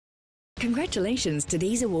Congratulations to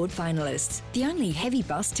these award finalists. The only heavy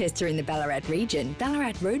bus tester in the Ballarat region,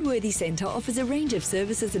 Ballarat Roadworthy Centre offers a range of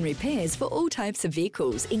services and repairs for all types of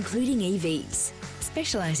vehicles, including EVs.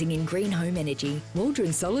 Specialising in green home energy,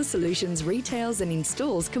 Waldron Solar Solutions retails and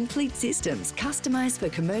installs complete systems customised for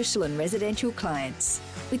commercial and residential clients.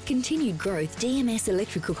 With continued growth, DMS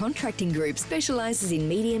Electrical Contracting Group specialises in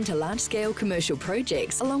medium to large-scale commercial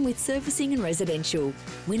projects along with servicing and residential.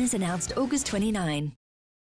 Winners announced August 29.